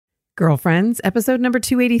Girlfriends, episode number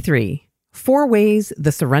 283, 4 Ways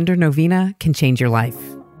the Surrender Novena Can Change Your Life.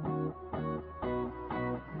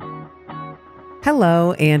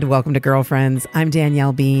 Hello and welcome to Girlfriends. I'm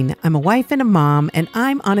Danielle Bean. I'm a wife and a mom, and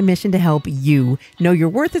I'm on a mission to help you know your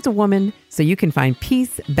worth as a woman so you can find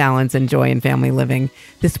peace, balance, and joy in family living.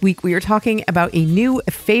 This week, we are talking about a new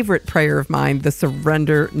favorite prayer of mine, the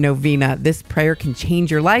Surrender Novena. This prayer can change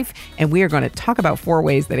your life, and we are going to talk about 4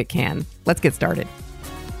 ways that it can. Let's get started.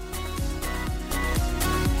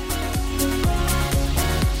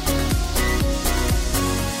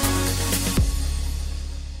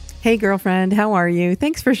 Hey, girlfriend, how are you?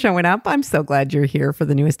 Thanks for showing up. I'm so glad you're here for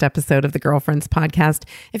the newest episode of the Girlfriends podcast.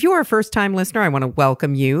 If you are a first-time listener, I want to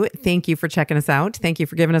welcome you. Thank you for checking us out. Thank you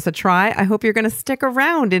for giving us a try. I hope you're going to stick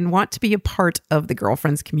around and want to be a part of the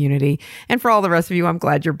Girlfriends community. And for all the rest of you, I'm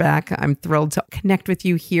glad you're back. I'm thrilled to connect with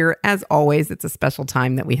you here. As always, it's a special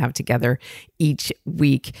time that we have together each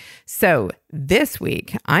week. So this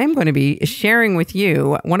week, I'm going to be sharing with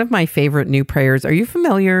you one of my favorite new prayers. Are you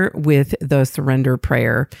familiar with the surrender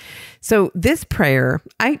prayer? So this prayer,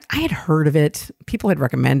 I had heard of it. People had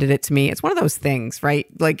recommended it to me. It's one of those things, right?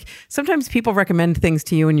 Like sometimes people recommend things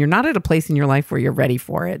to you and you're not at a place in your life where you're ready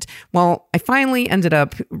for it. Well, I finally ended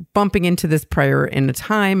up bumping into this prayer in a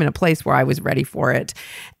time and a place where I was ready for it.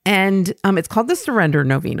 And it's called the Surrender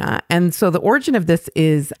Novena. And so the origin of this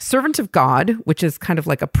is Servant of God, which is kind of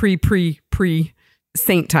like a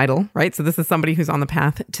pre-saint title, right? So this is somebody who's on the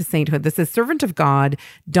path to sainthood. This is Servant of God,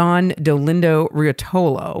 Don Dolindo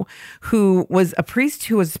Ruotolo, who was a priest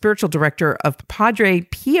who was spiritual director of Padre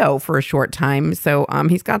Pio for a short time. So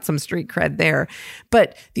he's got some street cred there.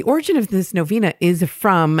 But the origin of this novena is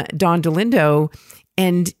from Don Dolindo,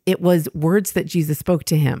 and it was words that Jesus spoke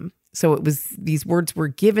to him. So it was, these words were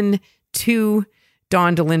given to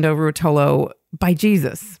Don Dolindo Ruotolo by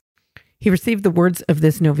Jesus. He received the words of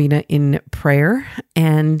this novena in prayer.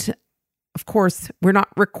 And of course, we're not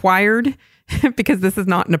required, because this is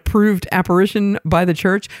not an approved apparition by the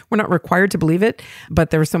church, we're not required to believe it.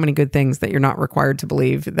 But there are so many good things that you're not required to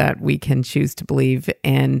believe that we can choose to believe.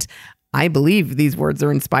 And I believe these words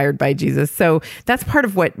are inspired by Jesus. So that's part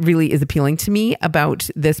of what really is appealing to me about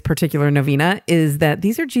this particular novena, is that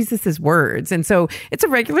these are Jesus's words. And so it's a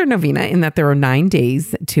regular novena in that there are 9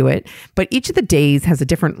 days to it, but each of the days has a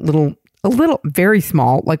different a little, very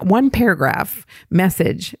small, like 1 paragraph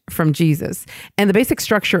message from Jesus. And the basic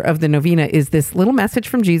structure of the novena is this little message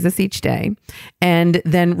from Jesus each day, and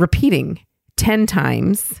then repeating 10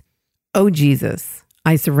 times, "Oh Jesus,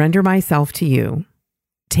 I surrender myself to you.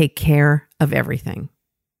 Take care of everything."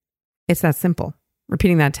 It's that simple.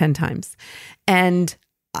 Repeating that 10 times. And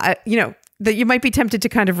that you might be tempted to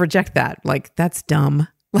kind of reject that. Like, that's dumb.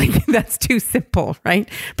 Like, that's too simple, right?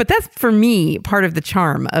 But that's, for me, part of the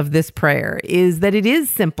charm of this prayer, is that it is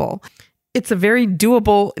simple. It's a very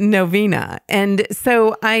doable novena. And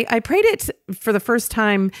so I prayed it for the first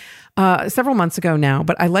time several months ago now,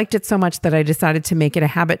 but I liked it so much that I decided to make it a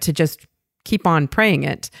habit to just keep on praying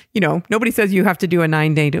it. Nobody says you have to do a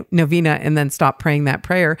 9-day novena and then stop praying that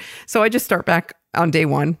prayer. So I just start back on day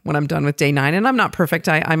 1 when I'm done with day 9. And I'm not perfect.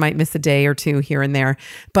 I might miss a day or 2 here and there.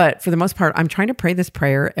 But for the most part, I'm trying to pray this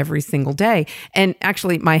prayer every single day. And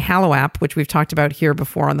actually, my Hallow app, which we've talked about here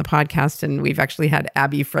before on the podcast, and we've actually had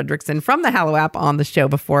Abby Fredrickson from the Hallow app on the show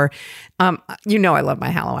before. I love my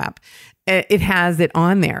Hallow app. It has it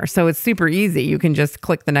on there. So it's super easy. You can just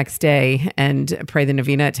click the next day and pray the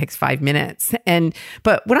novena. It takes 5 minutes.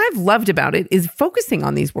 But what I've loved about it is focusing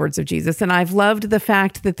on these words of Jesus. And I've loved the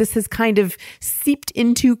fact that this has kind of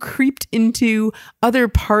creeped into other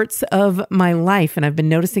parts of my life. And I've been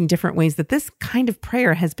noticing different ways that this kind of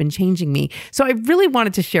prayer has been changing me. So I really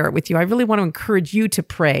wanted to share it with you. I really want to encourage you to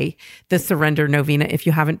pray the Surrender Novena if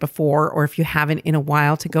you haven't before, or if you haven't in a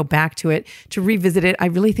while, to go back to it, to revisit it. I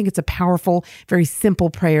really think it's a powerful, very simple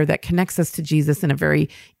prayer that connects us to Jesus in a very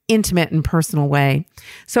intimate and personal way.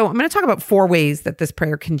 So I'm going to talk about 4 ways that this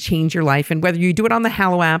prayer can change your life. And whether you do it on the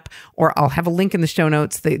Hallow app, or I'll have a link in the show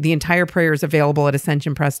notes. The entire prayer is available at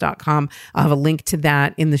ascensionpress.com. I'll have a link to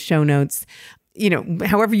that in the show notes.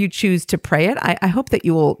 However you choose to pray it, I hope that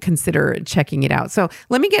you will consider checking it out. So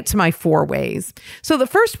let me get to my 4 ways. So the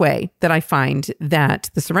first way that I find that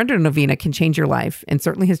the Surrender Novena can change your life, and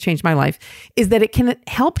certainly has changed my life, is that it can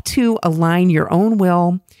help to align your own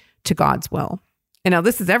will to God's will. And now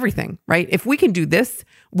this is everything, right? If we can do this,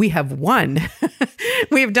 we have won.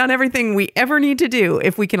 We have done everything we ever need to do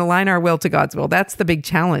if we can align our will to God's will. That's the big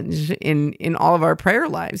challenge in all of our prayer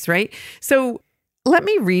lives, right? So Let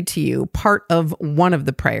me read to you part of one of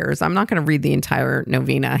the prayers. I'm not going to read the entire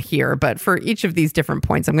novena here, but for each of these different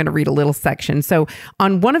points, I'm going to read a little section. So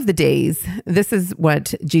on one of the days, this is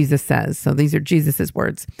what Jesus says. So these are Jesus's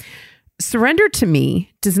words. Surrender to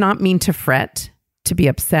me does not mean to fret, to be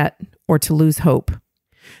upset, or to lose hope.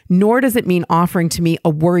 Nor does it mean offering to me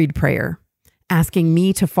a worried prayer, asking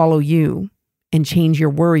me to follow you and change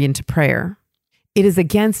your worry into prayer. It is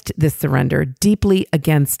against this surrender, deeply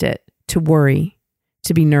against it, to worry,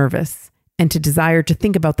 to be nervous, and to desire to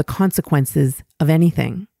think about the consequences of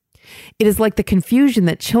anything. It is like the confusion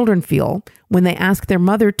that children feel when they ask their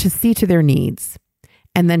mother to see to their needs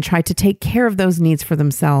and then try to take care of those needs for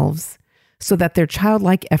themselves so that their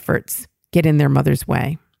childlike efforts get in their mother's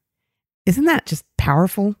way. Isn't that just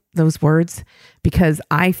powerful, those words? Because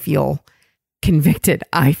I feel convicted.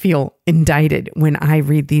 I feel indicted when I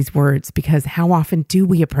read these words, because how often do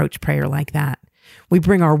we approach prayer like that? We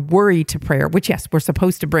bring our worry to prayer, which, yes, we're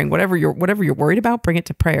supposed to bring whatever you're worried about, bring it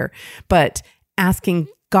to prayer. But asking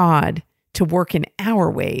God to work in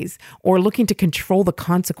our ways or looking to control the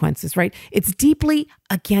consequences, right? It's deeply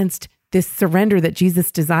against this surrender that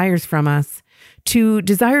Jesus desires from us, to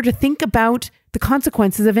desire to think about the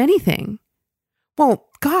consequences of anything. Well,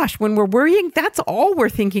 gosh, when we're worrying, that's all we're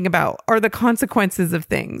thinking about are the consequences of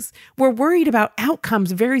things. We're worried about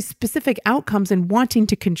outcomes, very specific outcomes, and wanting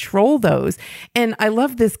to control those. And I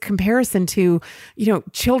love this comparison to,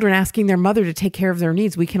 children asking their mother to take care of their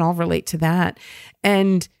needs. We can all relate to that.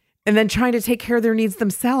 And then trying to take care of their needs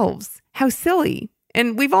themselves. How silly.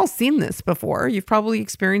 And we've all seen this before. You've probably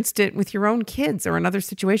experienced it with your own kids or in other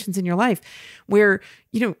situations in your life where,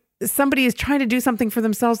 somebody is trying to do something for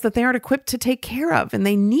themselves that they aren't equipped to take care of and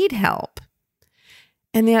they need help.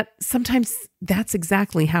 And yet sometimes that's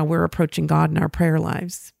exactly how we're approaching God in our prayer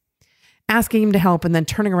lives, asking him to help and then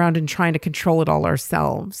turning around and trying to control it all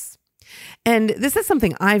ourselves. And this is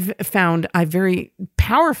something I've found I very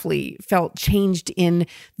powerfully felt changed in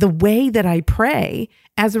the way that I pray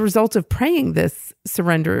as a result of praying this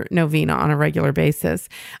surrender novena on a regular basis.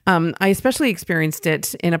 I especially experienced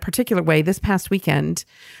it in a particular way this past weekend.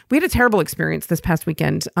 We had a terrible experience this past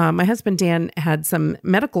weekend. My husband, Dan, had some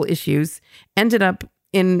medical issues, ended up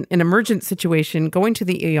in an emergent situation, going to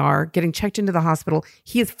the ER, getting checked into the hospital.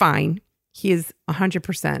 He is fine. He is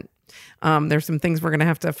 100%. There's some things we're going to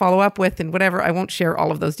have to follow up with and whatever. I won't share all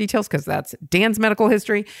of those details because that's Dan's medical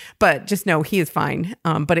history, but just know he is fine.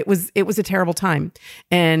 But it was a terrible time.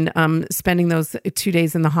 And spending those 2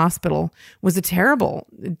 days in the hospital was a terrible,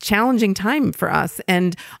 challenging time for us.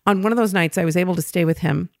 And on one of those nights, I was able to stay with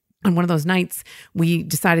him. On one of those nights, we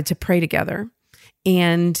decided to pray together.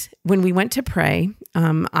 And when we went to pray,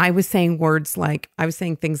 I was saying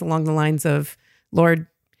things along the lines of, Lord,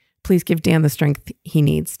 please give Dan the strength he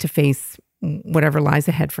needs to face whatever lies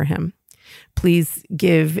ahead for him. Please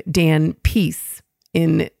give Dan peace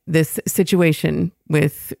in this situation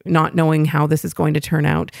with not knowing how this is going to turn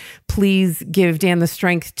out. Please give Dan the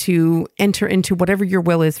strength to enter into whatever your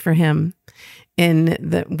will is for him in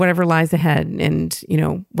whatever lies ahead and,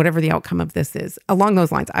 whatever the outcome of this is. Along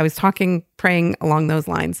those lines. I was praying along those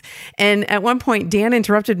lines. And at one point, Dan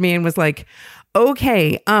interrupted me and was like,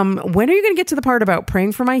 okay, when are you going to get to the part about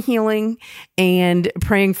praying for my healing and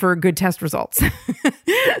praying for good test results?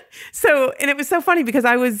 And it was so funny because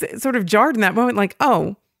I was sort of jarred in that moment, like,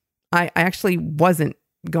 oh, I actually wasn't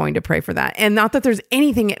going to pray for that. And not that there's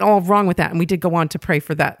anything at all wrong with that. And we did go on to pray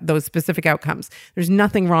for those specific outcomes. There's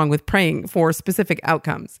nothing wrong with praying for specific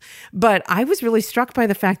outcomes. But I was really struck by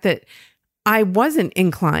the fact that I wasn't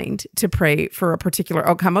inclined to pray for a particular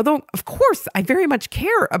outcome, although, of course, I very much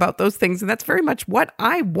care about those things. And that's very much what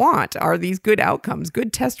I want are these good outcomes,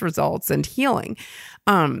 good test results and healing.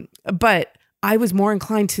 But I was more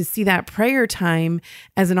inclined to see that prayer time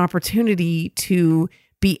as an opportunity to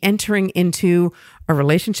be entering into a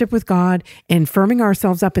relationship with God and firming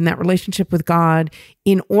ourselves up in that relationship with God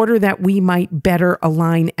in order that we might better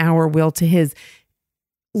align our will to his,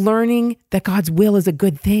 learning that God's will is a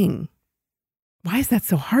good thing. Why is that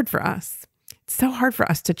so hard for us? It's so hard for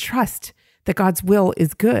us to trust that God's will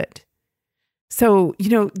is good. So,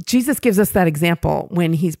 Jesus gives us that example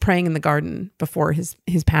when he's praying in the garden before his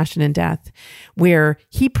passion and death, where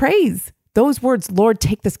he prays those words, Lord,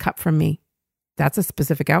 take this cup from me. That's a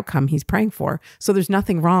specific outcome he's praying for. So there's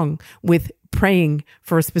nothing wrong with praying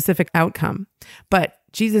for a specific outcome. But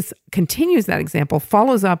Jesus continues that example,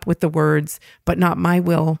 follows up with the words, but not my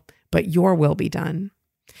will, but your will be done.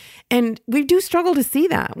 And we do struggle to see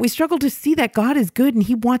that. We struggle to see that God is good and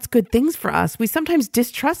he wants good things for us. We sometimes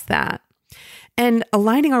distrust that. And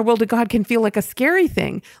aligning our will to God can feel like a scary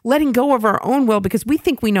thing, letting go of our own will because we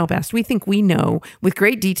think we know best. We think we know with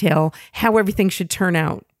great detail how everything should turn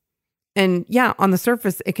out. And yeah, on the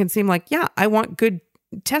surface, it can seem like, yeah, I want good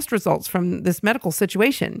test results from this medical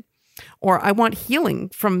situation, or I want healing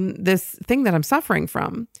from this thing that I'm suffering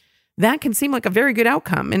from. That can seem like a very good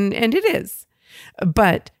outcome, and it is.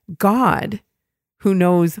 But God, who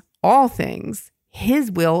knows all things, his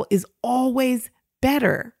will is always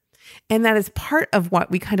better. And that is part of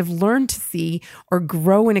what we kind of learn to see or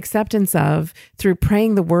grow in acceptance of through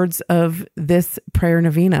praying the words of this prayer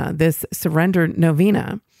novena, this surrender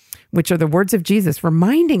novena, which are the words of Jesus,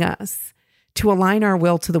 reminding us to align our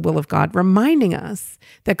will to the will of God, reminding us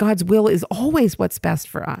that God's will is always what's best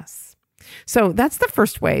for us. So that's the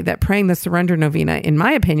first way that praying the surrender novena, in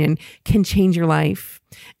my opinion, can change your life.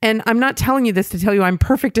 And I'm not telling you this to tell you I'm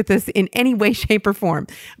perfect at this in any way, shape, or form,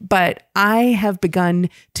 but I have begun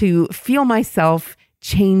to feel myself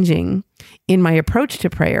changing in my approach to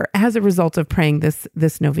prayer as a result of praying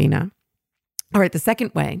this novena. All right, the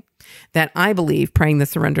second way that I believe praying the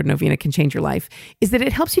surrender novena can change your life is that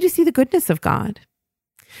it helps you to see the goodness of God.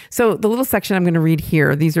 So the little section I'm going to read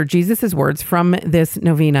here, these are Jesus's words from this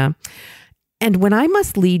novena. And when I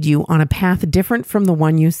must lead you on a path different from the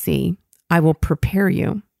one you see, I will prepare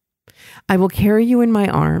you. I will carry you in my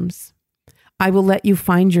arms. I will let you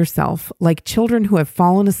find yourself like children who have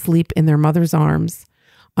fallen asleep in their mother's arms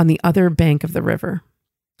on the other bank of the river.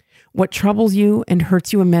 What troubles you and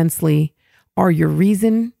hurts you immensely are your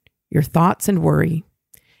reason, your thoughts and worry,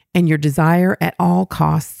 and your desire at all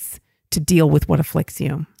costs to deal with what afflicts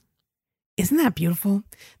you. Isn't that beautiful?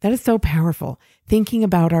 That is so powerful. Thinking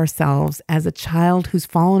about ourselves as a child who's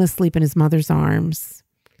fallen asleep in his mother's arms.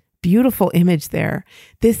 Beautiful image there.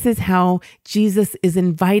 This is how Jesus is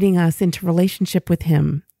inviting us into relationship with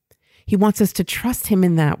him. He wants us to trust him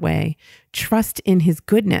in that way, trust in his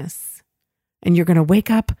goodness. And you're going to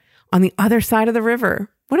wake up on the other side of the river.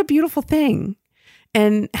 What a beautiful thing.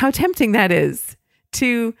 And how tempting that is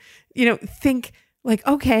to, think like,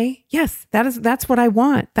 okay, yes, that's what I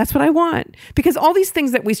want. That's what I want. Because all these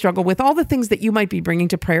things that we struggle with, all the things that you might be bringing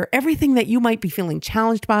to prayer, everything that you might be feeling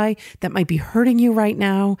challenged by, that might be hurting you right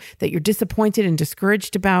now, that you're disappointed and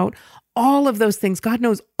discouraged about, all of those things, God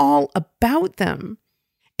knows all about them.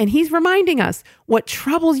 And he's reminding us what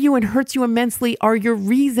troubles you and hurts you immensely are your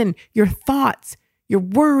reason, your thoughts, your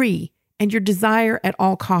worry, and your desire at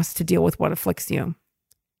all costs to deal with what afflicts you.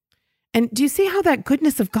 And do you see how that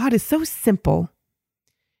goodness of God is so simple?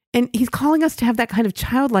 And he's calling us to have that kind of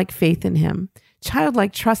childlike faith in him,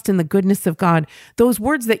 childlike trust in the goodness of God. Those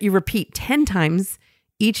words that you repeat 10 times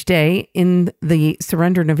each day in the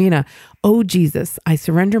surrender novena. Oh, Jesus, I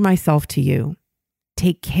surrender myself to you.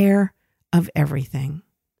 Take care of everything.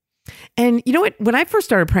 And you know what? When I first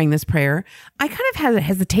started praying this prayer, I kind of had a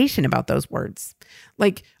hesitation about those words.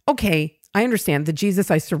 Like, okay, I understand that Jesus,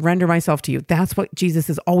 I surrender myself to you. That's what Jesus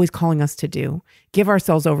is always calling us to do. Give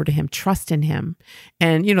ourselves over to him, trust in him.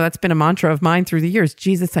 And, that's been a mantra of mine through the years.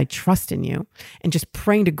 Jesus, I trust in you. And just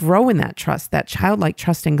praying to grow in that trust, that childlike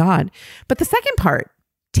trust in God. But the second part,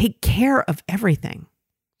 take care of everything.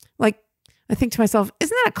 Like, I think to myself,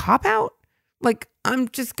 isn't that a cop-out? Like, I'm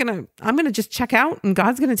going to just check out and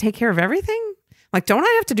God's going to take care of everything? Like, don't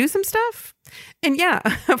I have to do some stuff? And yeah,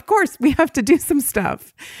 of course, we have to do some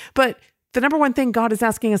stuff. But the number one thing God is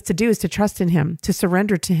asking us to do is to trust in him, to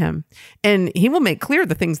surrender to him. And he will make clear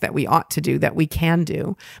the things that we ought to do, that we can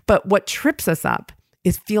do. But what trips us up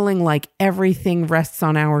is feeling like everything rests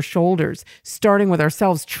on our shoulders, starting with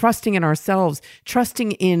ourselves, trusting in ourselves,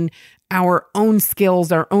 trusting in our own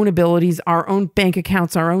skills, our own abilities, our own bank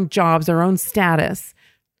accounts, our own jobs, our own status,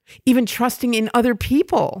 even trusting in other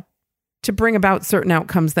people to bring about certain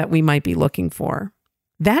outcomes that we might be looking for.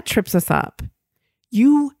 That trips us up.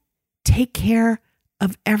 You take care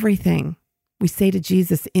of everything. We say to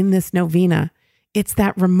Jesus in this novena, it's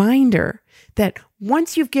that reminder that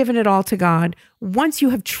once you've given it all to God, once you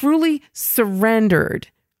have truly surrendered,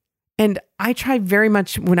 and I try very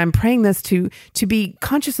much when I'm praying this to be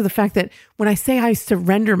conscious of the fact that when I say I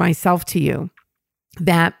surrender myself to you,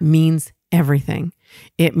 that means everything.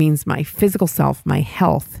 It means my physical self, my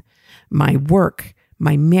health, my work,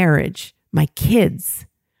 my marriage, my kids,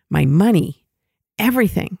 my money,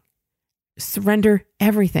 everything. Surrender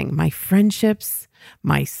everything, my friendships,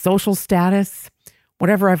 my social status,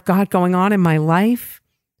 whatever I've got going on in my life,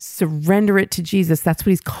 surrender it to Jesus. That's what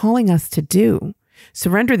he's calling us to do.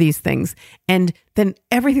 Surrender these things. And then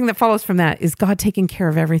everything that follows from that is God taking care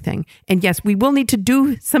of everything. And yes, we will need to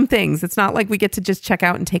do some things. It's not like we get to just check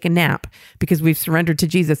out and take a nap because we've surrendered to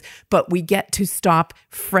Jesus, but we get to stop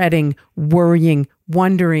fretting, worrying,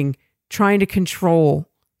 wondering, trying to control,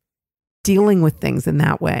 dealing with things in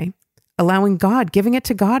that way, allowing God, giving it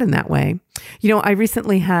to God in that way. I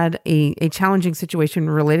recently had a challenging situation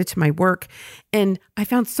related to my work, and I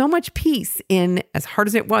found so much peace in, as hard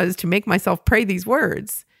as it was to make myself pray these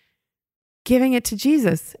words, giving it to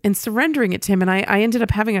Jesus and surrendering it to him. And I ended up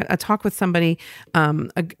having a talk with somebody,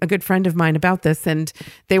 a good friend of mine, about this. And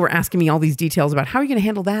they were asking me all these details about how are you going to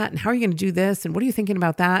handle that? And how are you going to do this? And what are you thinking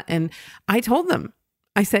about that? And I told them,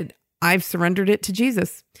 I said, I've surrendered it to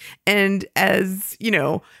Jesus. And as,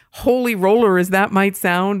 holy roller as that might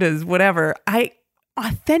sound, as whatever, I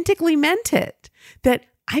authentically meant it, that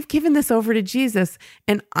I've given this over to Jesus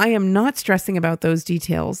and I am not stressing about those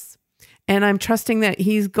details. And I'm trusting that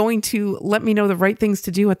he's going to let me know the right things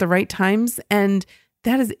to do at the right times. And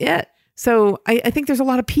that is it. So I think there's a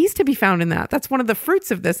lot of peace to be found in that. That's one of the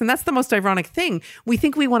fruits of this. And that's the most ironic thing. We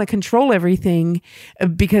think we want to control everything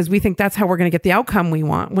because we think that's how we're going to get the outcome we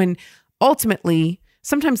want. When ultimately,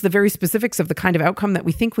 sometimes the very specifics of the kind of outcome that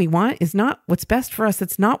we think we want is not what's best for us.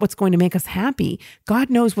 It's not what's going to make us happy.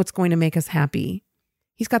 God knows what's going to make us happy.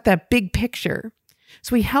 He's got that big picture.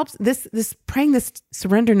 So he helps this praying this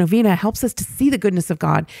surrender novena helps us to see the goodness of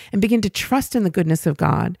God and begin to trust in the goodness of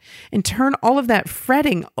God and turn all of that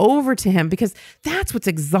fretting over to him, because that's what's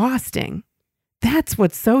exhausting. That's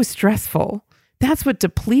what's so stressful. That's what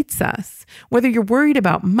depletes us. Whether you're worried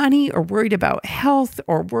about money or worried about health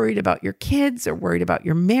or worried about your kids or worried about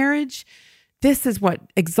your marriage, this is what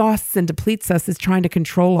exhausts and depletes us, is trying to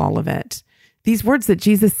control all of it. These words that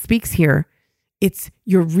Jesus speaks here, it's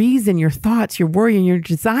your reason, your thoughts, your worry, and your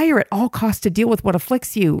desire at all costs to deal with what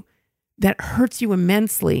afflicts you, that hurts you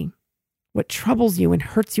immensely. What troubles you and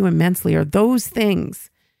hurts you immensely are those things.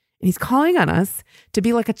 And he's calling on us to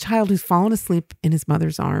be like a child who's fallen asleep in his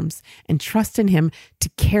mother's arms and trust in him to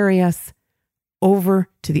carry us over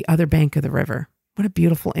to the other bank of the river. What a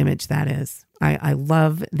beautiful image that is. I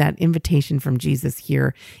love that invitation from Jesus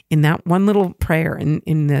here in that one little prayer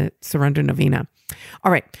in the Surrender Novena.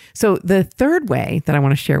 All right. So the third way that I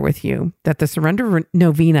want to share with you that the Surrender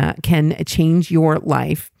Novena can change your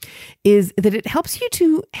life is that it helps you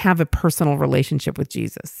to have a personal relationship with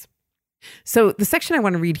Jesus. So the section I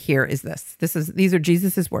want to read here is this. These are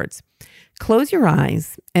Jesus's words. Close your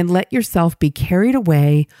eyes and let yourself be carried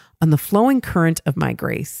away on the flowing current of my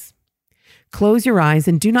grace. Close your eyes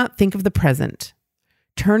and do not think of the present,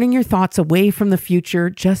 turning your thoughts away from the future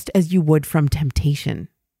just as you would from temptation.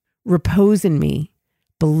 Repose in me,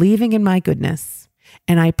 believing in my goodness,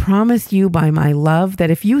 and I promise you by my love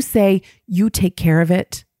that if you say you take care of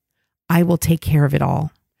it, I will take care of it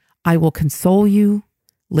all. I will console you,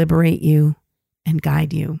 liberate you, and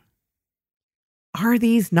guide you. Are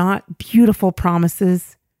these not beautiful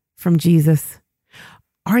promises from Jesus?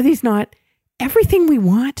 Are these not everything we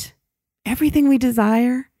want? Everything we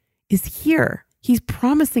desire is here. He's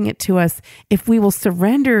promising it to us if we will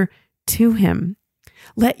surrender to him.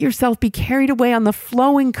 Let yourself be carried away on the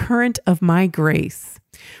flowing current of my grace.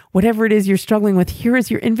 Whatever it is you're struggling with, here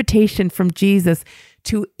is your invitation from Jesus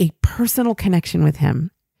to a personal connection with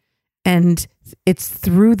him. And it's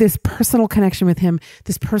through this personal connection with him,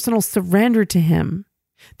 this personal surrender to him,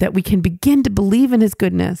 that we can begin to believe in his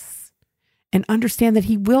goodness and understand that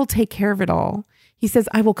he will take care of it all. He says,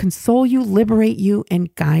 I will console you, liberate you,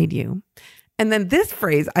 and guide you. And then this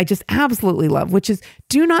phrase I just absolutely love, which is,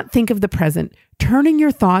 do not think of the present, turning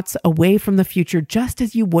your thoughts away from the future, just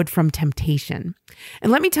as you would from temptation.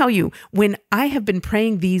 And let me tell you, when I have been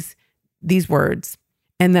praying these words,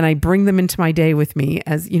 and then I bring them into my day with me,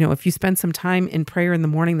 as you know, if you spend some time in prayer in the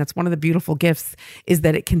morning, that's one of the beautiful gifts, is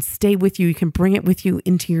that it can stay with you. You can bring it with you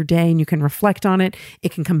into your day and you can reflect on it.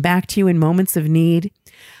 It can come back to you in moments of need.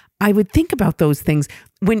 I would think about those things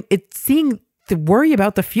when it's seeing the worry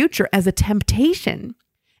about the future as a temptation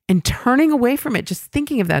and turning away from it, just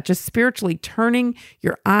thinking of that, just spiritually turning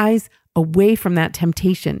your eyes away from that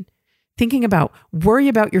temptation. Thinking about worry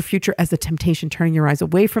about your future as a temptation, turning your eyes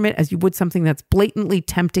away from it as you would something that's blatantly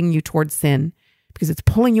tempting you towards sin, because it's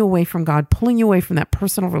pulling you away from God, pulling you away from that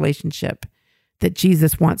personal relationship that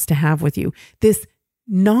Jesus wants to have with you. This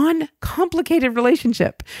non-complicated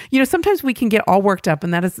relationship. You know, sometimes we can get all worked up,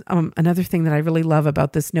 and that is another thing that I really love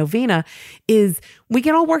about this novena is we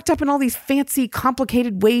get all worked up in all these fancy,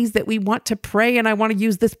 complicated ways that we want to pray, and I want to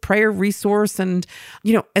use this prayer resource, and,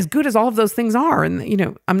 you know, as good as all of those things are, and, you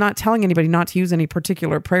know, I'm not telling anybody not to use any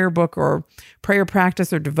particular prayer book or prayer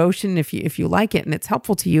practice or devotion if you like it and it's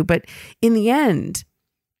helpful to you, but in the end,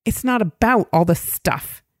 it's not about all the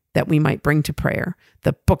stuff that we might bring to prayer,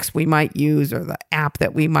 the books we might use, or the app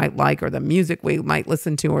that we might like, or the music we might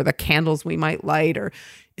listen to, or the candles we might light, or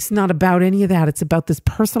it's not about any of that. It's about this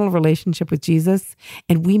personal relationship with Jesus,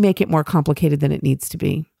 and we make it more complicated than it needs to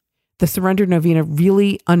be. The Surrender Novena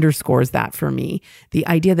really underscores that for me. The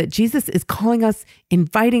idea that Jesus is calling us,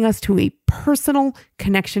 inviting us to a personal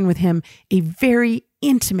connection with him, a very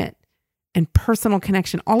intimate and personal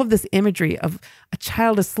connection. All of this imagery of a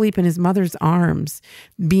child asleep in his mother's arms,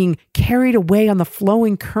 being carried away on the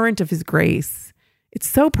flowing current of his grace. It's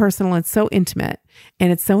so personal, it's so intimate,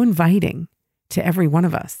 and it's so inviting to every one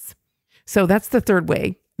of us. So that's the third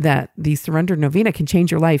way that the Surrender Novena can change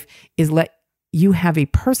your life, is let you have a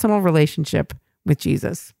personal relationship with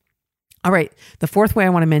Jesus. All right, the fourth way I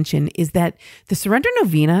want to mention is that the Surrender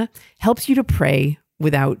Novena helps you to pray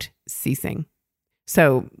without ceasing.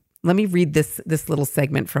 So let me read this little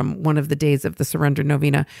segment from one of the days of the Surrender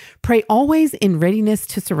Novena. Pray always in readiness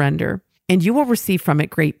to surrender, and you will receive from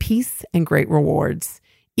it great peace and great rewards,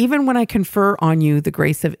 even when I confer on you the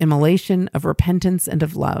grace of immolation, of repentance, and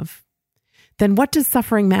of love. Then what does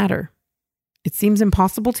suffering matter? It seems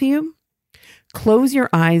impossible to you? Close your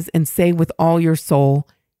eyes and say with all your soul,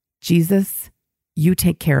 Jesus, you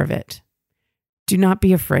take care of it. Do not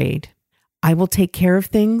be afraid. I will take care of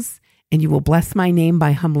things, and you will bless my name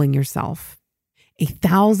by humbling yourself.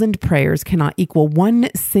 1,000 prayers cannot equal one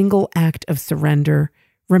single act of surrender.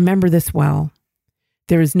 Remember this well.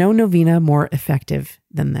 There is no novena more effective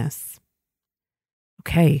than this.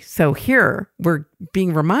 Okay, so here we're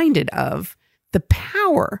being reminded of the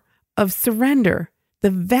power of surrender,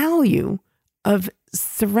 the value of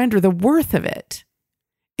surrender, the worth of it.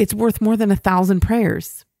 It's worth more than 1,000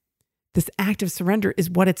 prayers. This act of surrender is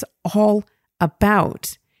what it's all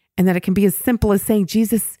about. And that it can be as simple as saying,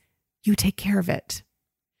 Jesus, you take care of it.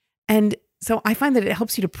 And so I find that it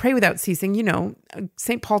helps you to pray without ceasing. You know,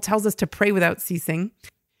 St. Paul tells us to pray without ceasing.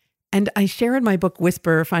 And I share in my book,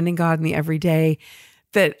 Whisper, Finding God in the Everyday,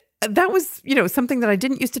 that was, something that I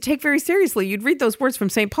didn't used to take very seriously. You'd read those words from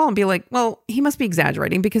St. Paul and be like, well, he must be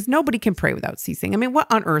exaggerating because nobody can pray without ceasing. I mean,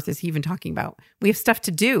 what on earth is he even talking about? We have stuff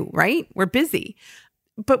to do, right? We're busy.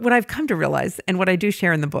 But what I've come to realize, and what I do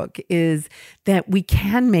share in the book, is that we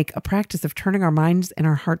can make a practice of turning our minds and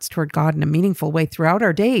our hearts toward God in a meaningful way throughout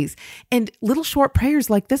our days. And little short prayers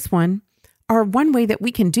like this one are one way that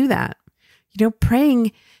we can do that.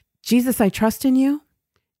 Praying, Jesus, I trust in you.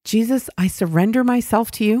 Jesus, I surrender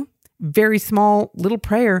myself to you. Very small little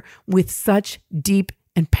prayer with such deep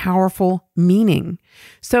and powerful meaning.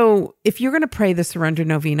 So if you're going to pray the Surrender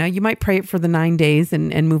Novena, you might pray it for the 9 days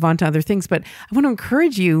and move on to other things. But I want to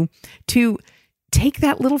encourage you to take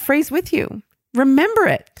that little phrase with you. Remember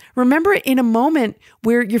it. Remember it in a moment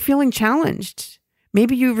where you're feeling challenged.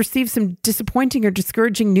 Maybe you receive some disappointing or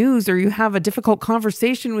discouraging news, or you have a difficult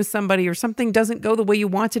conversation with somebody, or something doesn't go the way you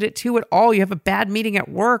wanted it to at all. You have a bad meeting at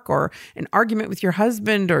work, or an argument with your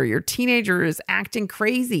husband, or your teenager is acting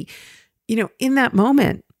crazy. In that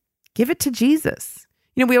moment, give it to Jesus.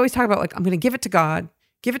 We always talk about I'm going to give it to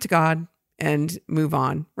God, and move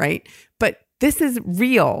on, right? But this is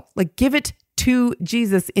real. Give it to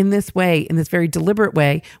Jesus in this way, in this very deliberate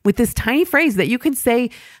way, with this tiny phrase that you can say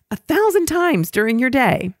 1,000 times during your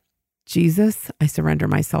day. Jesus, I surrender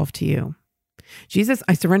myself to you. Jesus,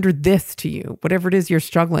 I surrender this to you, whatever it is you're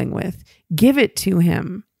struggling with. Give it to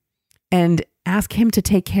him and ask him to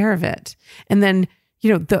take care of it. And then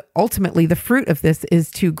ultimately the fruit of this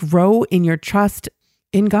is to grow in your trust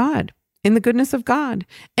in God, in the goodness of God,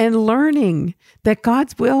 and learning that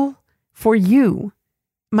God's will for you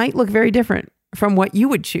might look very different from what you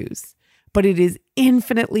would choose, but it is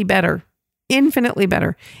infinitely better in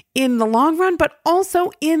the long run, but also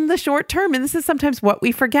in the short term. And this is sometimes what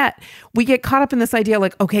we forget. We get caught up in this idea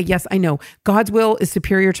okay, yes, I know God's will is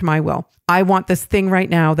superior to my will. I want this thing right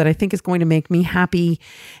now that I think is going to make me happy.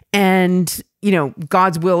 And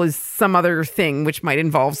God's will is some other thing, which might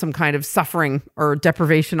involve some kind of suffering or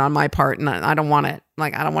deprivation on my part. And I don't want it. I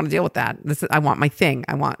don't want to deal with that. I want my thing.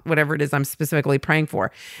 I want whatever it is I'm specifically praying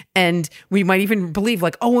for. And we might even believe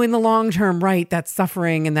in the long term, right, that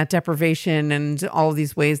suffering and that deprivation and all of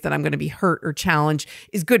these ways that I'm going to be hurt or challenged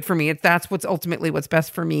is good for me. That's ultimately what's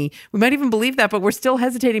best for me. We might even believe that, but we're still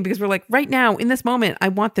hesitating because we're right now in this moment, I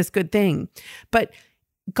want this good thing. But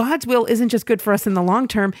God's will isn't just good for us in the long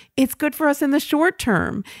term, it's good for us in the short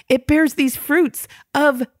term. It bears these fruits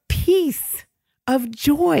of peace, of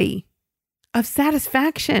joy, of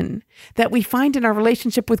satisfaction that we find in our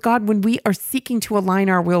relationship with God when we are seeking to align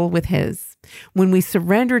our will with his. When we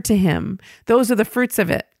surrender to him, those are the fruits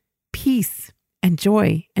of it: peace and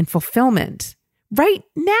joy and fulfillment. right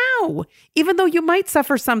now, even though you might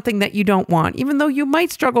suffer something that you don't want, even though you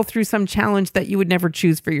might struggle through some challenge that you would never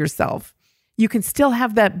choose for yourself. You can still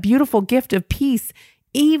have that beautiful gift of peace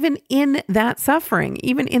even in that suffering,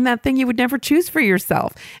 even in that thing you would never choose for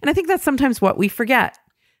yourself. And I think that's sometimes what we forget,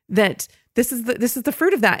 that this is the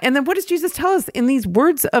fruit of that. And then what does Jesus tell us in these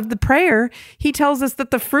words of the prayer? He tells us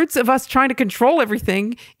that the fruits of us trying to control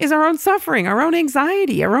everything is our own suffering, our own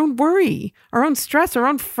anxiety, our own worry, our own stress, our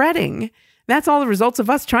own fretting. That's all the results of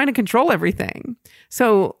us trying to control everything.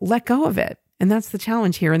 So let go of it. And that's the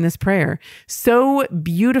challenge here in this prayer. So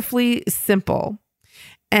beautifully simple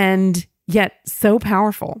and yet so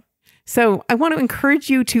powerful. So I want to encourage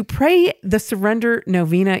you to pray the surrender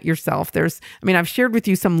novena yourself. I've shared with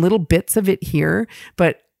you some little bits of it here,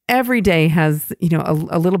 but every day has,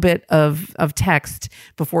 a little bit of text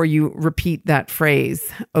before you repeat that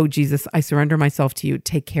phrase. Oh, Jesus, I surrender myself to you.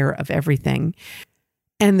 Take care of everything.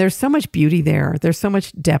 And there's so much beauty there. There's so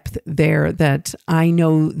much depth there that I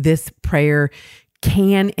know this prayer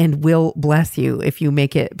can and will bless you if you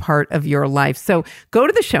make it part of your life. So go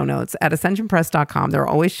to the show notes at ascensionpress.com. There are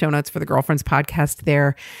always show notes for the Girlfriends podcast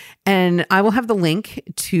there. And I will have the link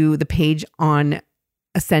to the page on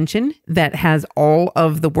Ascension that has all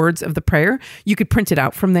of the words of the prayer. You could print it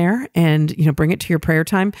out from there and, bring it to your prayer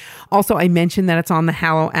time. Also, I mentioned that it's on the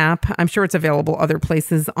Hallow app. I'm sure it's available other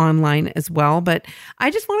places online as well, but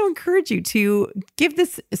I just want to encourage you to give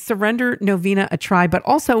this surrender novena a try. But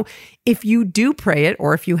also, if you do pray it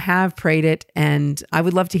or if you have prayed it, and I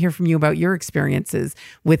would love to hear from you about your experiences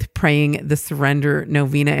with praying the surrender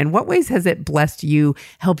novena and what ways has it blessed you,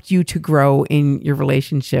 helped you to grow in your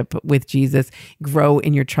relationship with Jesus, grow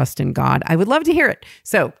in your trust in God. I would love to hear it.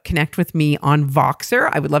 So connect with me on Voxer.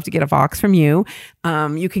 I would love to get a Vox from you.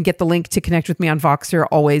 You can get the link to connect with me on Voxer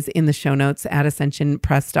always in the show notes at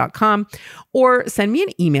ascensionpress.com, or send me an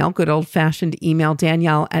email, good old fashioned email,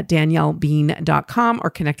 Danielle@daniellebean.com, or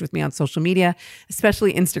connect with me on social media,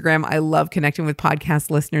 especially Instagram. I love connecting with podcast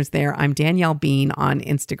listeners there. I'm Danielle Bean on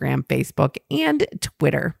Instagram, Facebook, and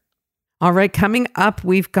Twitter. All right, coming up,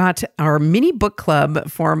 we've got our mini book club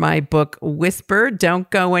for my book, Whisper. Don't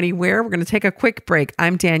go anywhere. We're going to take a quick break.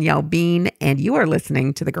 I'm Danielle Bean, and you are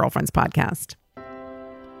listening to the Girlfriends Podcast.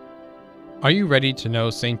 Are you ready to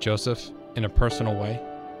know St. Joseph in a personal way?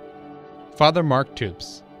 Father Mark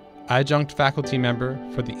Toups, adjunct faculty member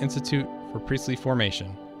for the Institute for Priestly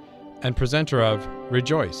Formation and presenter of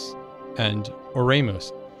Rejoice and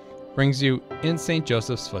Oremus, brings you in St.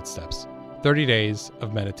 Joseph's footsteps. 30 days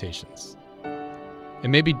of meditations. It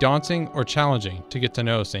may be daunting or challenging to get to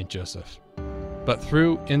know St. Joseph, but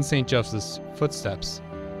through In St. Joseph's Footsteps,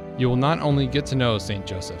 you will not only get to know St.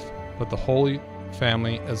 Joseph, but the Holy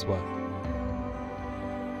Family as well.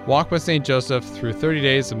 Walk with St. Joseph through 30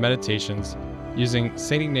 days of meditations using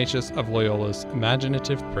St. Ignatius of Loyola's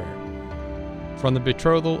imaginative prayer. From the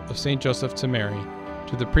betrothal of St. Joseph to Mary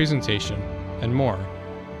to the presentation and more,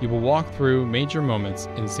 you will walk through major moments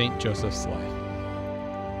in St. Joseph's life.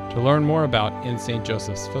 To learn more about In St.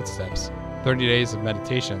 Joseph's Footsteps, 30 Days of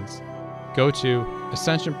Meditations, go to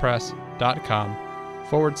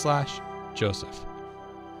ascensionpress.com/Joseph.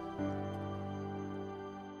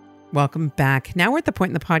 Welcome back. Now we're at the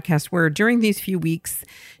point in the podcast where during these few weeks,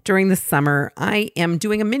 during the summer, I am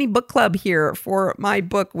doing a mini book club here for my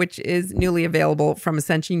book, which is newly available from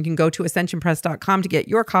Ascension. You can go to ascensionpress.com to get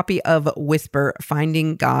your copy of Whisper,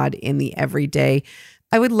 Finding God in the Everyday.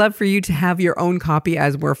 I would love for you to have your own copy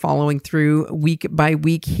as we're following through week by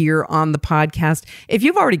week here on the podcast. If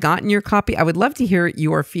you've already gotten your copy, I would love to hear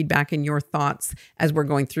your feedback and your thoughts as we're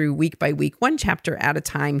going through week by week, one chapter at a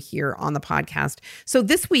time here on the podcast. So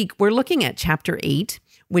this week, we're looking at chapter 8,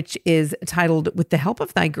 which is titled With the Help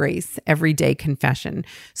of Thy Grace, Everyday Confession.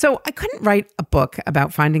 So I couldn't write a book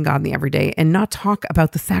about finding God in the everyday and not talk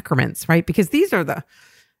about the sacraments, right? Because these are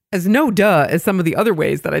as some of the other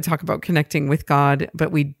ways that I talk about connecting with God,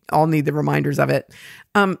 but we all need the reminders of it.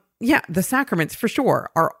 The sacraments for sure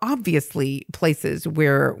are obviously places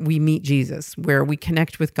where we meet Jesus, where we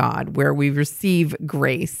connect with God, where we receive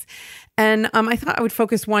grace. And I thought I would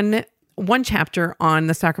focus one chapter on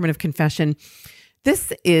the sacrament of confession.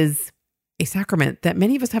 This is a sacrament that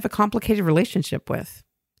many of us have a complicated relationship with.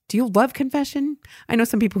 Do you love confession? I know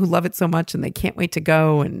some people who love it so much and they can't wait to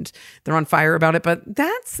go and they're on fire about it, but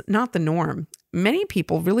that's not the norm. Many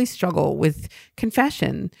people really struggle with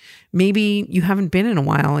confession. Maybe you haven't been in a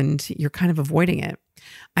while and you're kind of avoiding it.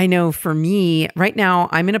 I know for me right now,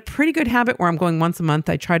 I'm in a pretty good habit where I'm going once a month.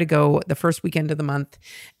 I try to go the first weekend of the month.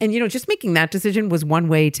 And, just making that decision was one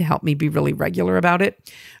way to help me be really regular about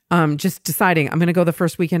it. Just deciding I'm going to go the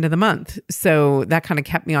first weekend of the month. So that kind of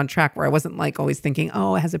kept me on track where I wasn't like always thinking,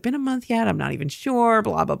 oh, has it been a month yet? I'm not even sure,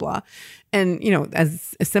 blah, blah, blah. And,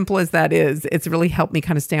 as simple as that is, it's really helped me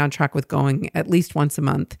kind of stay on track with going at least once a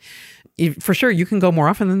month. For sure, you can go more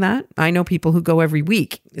often than that. I know people who go every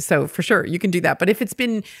week. So for sure, you can do that. But if it's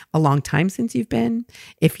been a long time since you've been,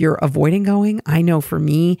 if you're avoiding going, I know for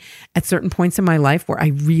me, at certain points in my life where I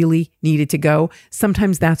really needed to go,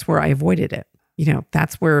 sometimes that's where I avoided it.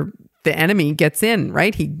 That's where the enemy gets in,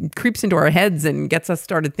 right? He creeps into our heads and gets us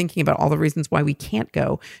started thinking about all the reasons why we can't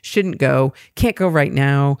go, shouldn't go, can't go right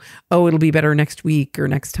now. Oh, it'll be better next week or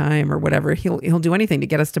next time or whatever. He'll do anything to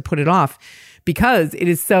get us to put it off because it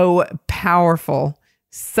is so powerful,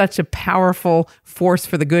 such a powerful force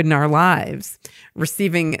for the good in our lives,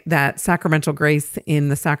 receiving that sacramental grace in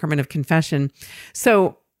the sacrament of confession.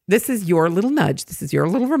 So this is your little nudge. This is your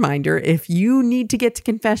little reminder. If you need to get to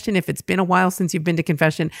confession, if it's been a while since you've been to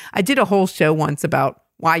confession, I did a whole show once about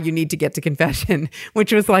why you need to get to confession,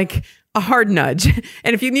 which was like a hard nudge.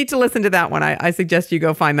 And if you need to listen to that one, I suggest you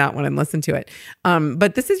go find that one and listen to it.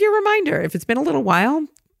 But this is your reminder. If it's been a little while,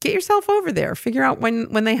 get yourself over there. Figure out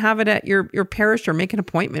when they have it at your parish or make an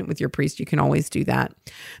appointment with your priest. You can always do that.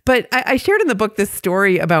 But I shared in the book this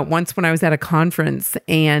story about once when I was at a conference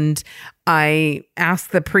and I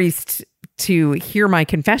asked the priest to hear my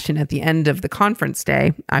confession at the end of the conference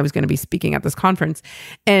day. I was going to be speaking at this conference.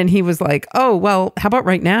 And he was like, oh, well, how about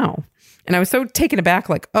right now? And I was so taken aback,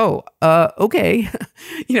 like, oh, okay.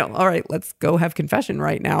 All right, let's go have confession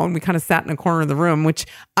right now. And we kind of sat in a corner of the room, which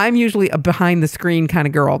I'm usually a behind the screen kind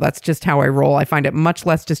of girl. That's just how I roll. I find it much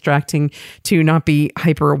less distracting to not be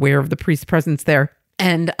hyper aware of the priest's presence there.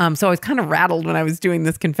 And so I was kind of rattled when I was doing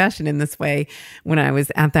this confession in this way when I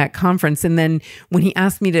was at that conference. And then when he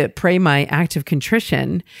asked me to pray my act of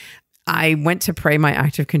contrition, I went to pray my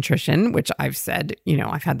act of contrition, which I've said,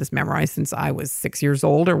 I've had this memorized since I was 6 years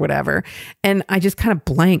old or whatever. And I just kind of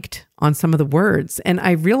blanked on some of the words. And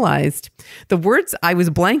I realized the words I was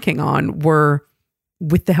blanking on were,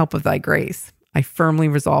 with the help of thy grace. I firmly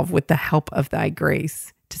resolve with the help of thy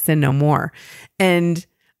grace to sin no more. And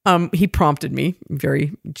he prompted me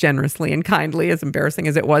very generously and kindly, as embarrassing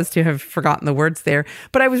as it was to have forgotten the words there.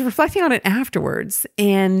 But I was reflecting on it afterwards,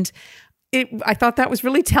 and I thought that was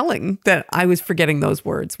really telling that I was forgetting those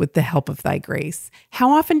words, with the help of thy grace. How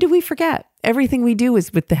often do we forget? Everything we do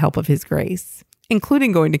is with the help of his grace,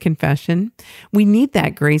 including going to confession. We need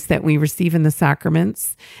that grace that we receive in the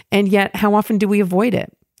sacraments. And yet, how often do we avoid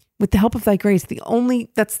it? With the help of thy grace,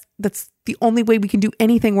 that's the only way we can do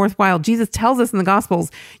anything worthwhile. Jesus tells us in the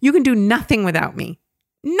Gospels, you can do nothing without me.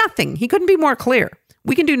 Nothing. He couldn't be more clear.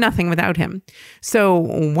 We can do nothing without him. So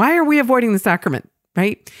why are we avoiding the sacrament?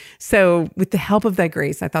 Right? So with the help of thy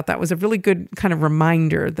grace, I thought that was a really good kind of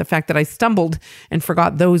reminder. The fact that I stumbled and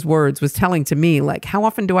forgot those words was telling to me, like, how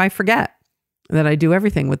often do I forget that I do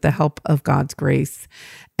everything with the help of God's grace?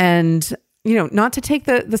 And not to take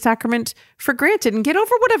the sacrament for granted and get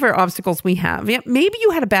over whatever obstacles we have. Yeah, maybe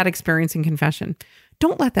you had a bad experience in confession.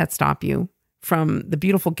 Don't let that stop you from the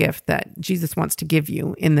beautiful gift that Jesus wants to give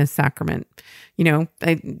you in this sacrament.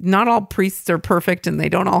 Not all priests are perfect and they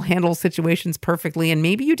don't all handle situations perfectly. And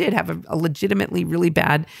maybe you did have a legitimately really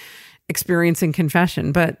bad experience in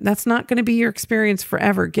confession, but that's not going to be your experience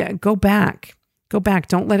forever. Go back. Go back.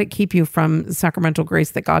 Don't let it keep you from the sacramental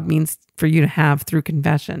grace that God means for you to have through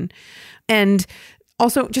confession. And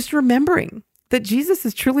also just remembering that Jesus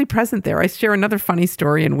is truly present there. I share another funny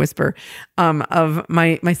story in Whisper of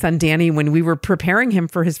my son Danny. When we were preparing him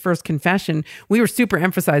for his first confession, we were super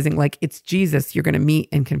emphasizing, like, it's Jesus you're going to meet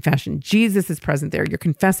in confession. Jesus is present there. You're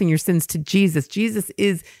confessing your sins to Jesus. Jesus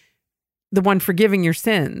is the one forgiving your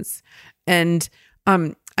sins. And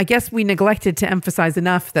I guess we neglected to emphasize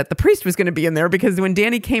enough that the priest was going to be in there, because when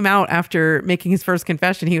Danny came out after making his first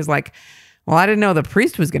confession, he was like, well, I didn't know the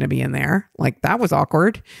priest was going to be in there. Like, that was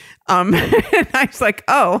awkward. And I was like,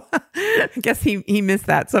 oh, I guess he missed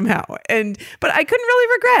that somehow. But I couldn't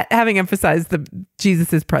really regret having emphasized the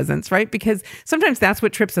Jesus's presence, right? Because sometimes that's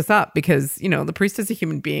what trips us up, because, the priest is a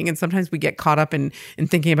human being. And sometimes we get caught up in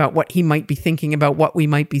thinking about what he might be thinking about what we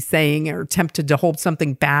might be saying, or tempted to hold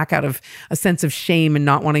something back out of a sense of shame and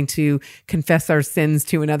not wanting to confess our sins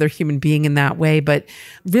to another human being in that way. But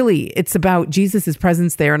really, it's about Jesus's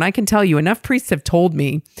presence there. And I can tell you, enough priests have told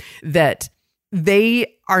me that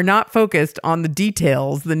they are not focused on the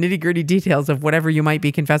details, the nitty-gritty details of whatever you might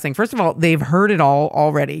be confessing. First of all, they've heard it all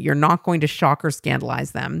already. You're not going to shock or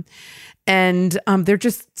scandalize them. And they're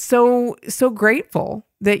just so grateful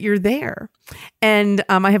that you're there. And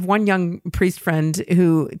I have one young priest friend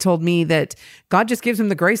who told me that God just gives him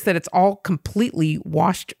the grace that it's all completely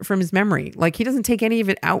washed from his memory. Like he doesn't take any of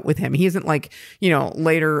it out with him. He isn't like,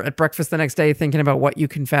 later at breakfast the next day thinking about what you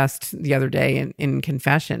confessed the other day in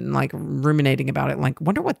confession, like ruminating about it, like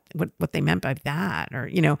wonder what they meant by that. Or,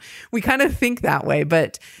 we kind of think that way,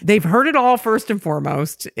 but they've heard it all first and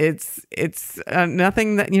foremost. It's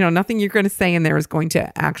nothing that, nothing you're going to say in there is going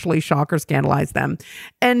to actually shock or scandalize them.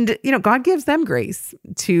 And, God gives them grace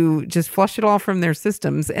to just flush it all from their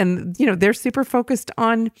systems. And, they're super focused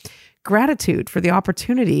on gratitude for the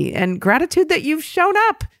opportunity and gratitude that you've shown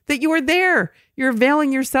up, that you are there. You're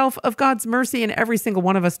availing yourself of God's mercy, and every single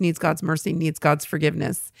one of us needs God's mercy, needs God's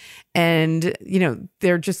forgiveness. And,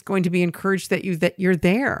 they're just going to be encouraged that you're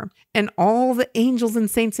there. And all the angels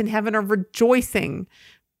and saints in heaven are rejoicing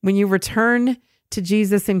when you return to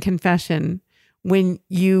Jesus in confession, when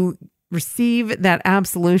you receive that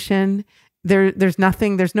absolution. There's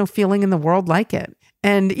no feeling in the world like it.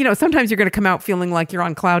 And, sometimes you're going to come out feeling like you're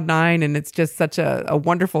on cloud nine and it's just such a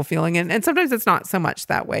wonderful feeling. And sometimes it's not so much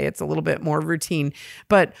that way. It's a little bit more routine.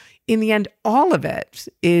 But in the end, all of it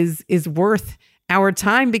is worth our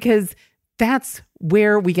time, because that's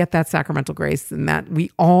where we get that sacramental grace, and that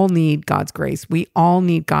we all need God's grace. We all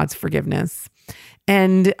need God's forgiveness.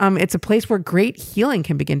 And it's a place where great healing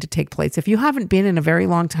can begin to take place. If you haven't been in a very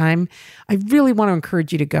long time, I really want to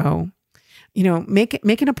encourage you to go.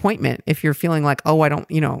 Make an appointment if you're feeling like, oh, I don't,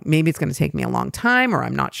 maybe it's going to take me a long time, or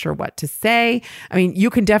I'm not sure what to say. I mean, you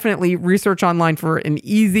can definitely research online for an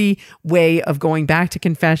easy way of going back to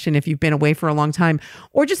confession if you've been away for a long time,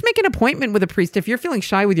 or just make an appointment with a priest. If you're feeling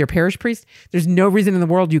shy with your parish priest, there's no reason in the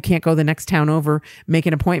world you can't go the next town over, make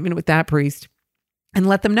an appointment with that priest. And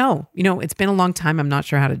let them know, it's been a long time. I'm not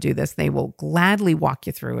sure how to do this. They will gladly walk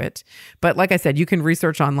you through it. But like I said, you can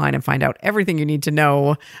research online and find out everything you need to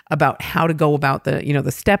know about how to go about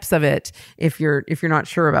the steps of it if you're not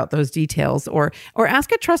sure about those details, or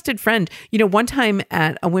ask a trusted friend. One time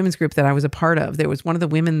at a women's group that I was a part of, there was one of the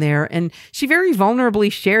women there, and she very vulnerably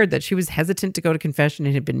shared that she was hesitant to go to confession.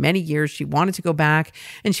 It had been many years. She wanted to go back,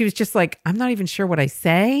 and she was just like, I'm not even sure what I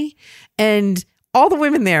say. And all the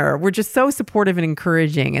women there were just so supportive and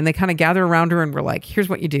encouraging, and they kind of gather around her and were like, here's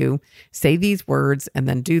what you do, say these words and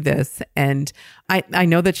then do this. And I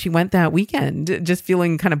know that she went that weekend just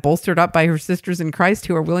feeling kind of bolstered up by her sisters in Christ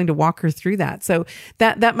who are willing to walk her through that. So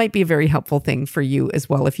that might be a very helpful thing for you as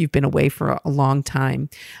well if you've been away for a long time.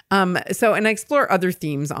 And I explore other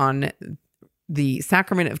themes on the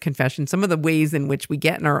sacrament of confession, some of the ways in which we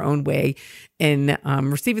get in our own way in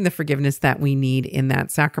receiving the forgiveness that we need in that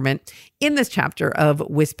sacrament in this chapter of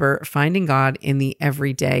Whisper, Finding God in the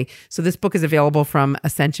Everyday. So this book is available from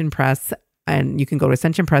Ascension Press, and you can go to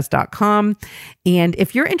ascensionpress.com. And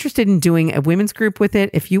if you're interested in doing a women's group with it,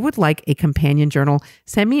 if you would like a companion journal,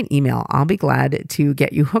 send me an email. I'll be glad to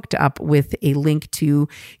get you hooked up with a link to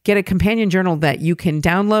get a companion journal that you can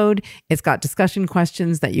download. It's got discussion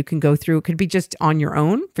questions that you can go through. It could be just on your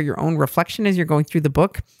own for your own reflection as you're going through the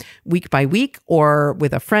book week by week, or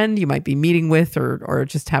with a friend you might be meeting with, or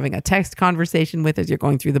just having a text conversation with as you're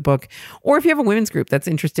going through the book. Or if you have a women's group that's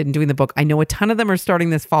interested in doing the book, I know a ton of them are starting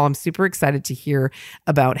this fall. I'm super excited to hear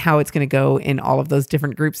about how it's going to go in all of those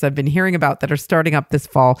different groups I've been hearing about that are starting up this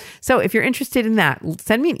fall. So if you're interested in that,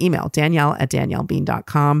 send me an email,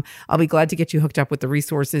 Danielle@daniellebean.com. I'll be glad to get you hooked up with the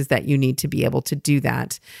resources that you need to be able to do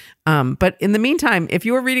that. But in the meantime, if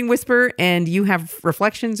you are reading Whisper and you have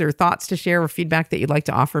reflections or thoughts to share or feedback that you'd like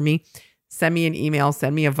to offer me, send me an email,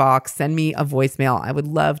 send me a Vox, send me a voicemail. I would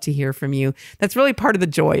love to hear from you. That's really part of the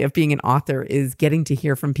joy of being an author, is getting to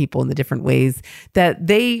hear from people in the different ways that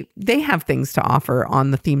they have things to offer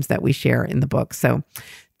on the themes that we share in the book. So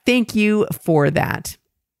thank you for that.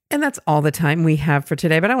 And that's all the time we have for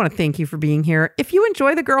today, but I want to thank you for being here. If you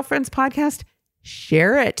enjoy the Girlfriends podcast,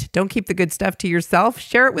 share it. Don't keep the good stuff to yourself.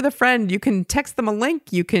 Share it with a friend. You can text them a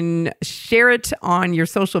link. You can share it on your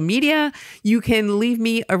social media. You can leave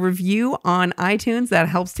me a review on iTunes. That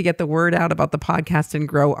helps to get the word out about the podcast and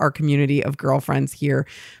grow our community of girlfriends here.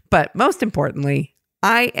 But most importantly,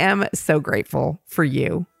 I am so grateful for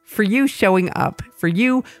you showing up, for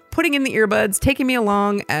you putting in the earbuds, taking me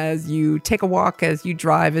along as you take a walk, as you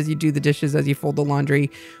drive, as you do the dishes, as you fold the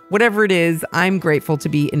laundry, whatever it is. I'm grateful to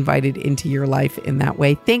be invited into your life in that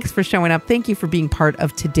way. Thanks for showing up. Thank you for being part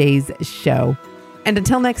of today's show. And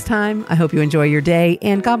until next time, I hope you enjoy your day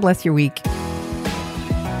and God bless your week.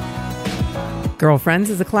 Girlfriends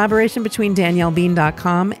is a collaboration between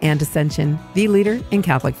DanielleBean.com and Ascension, the leader in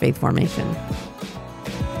Catholic faith formation.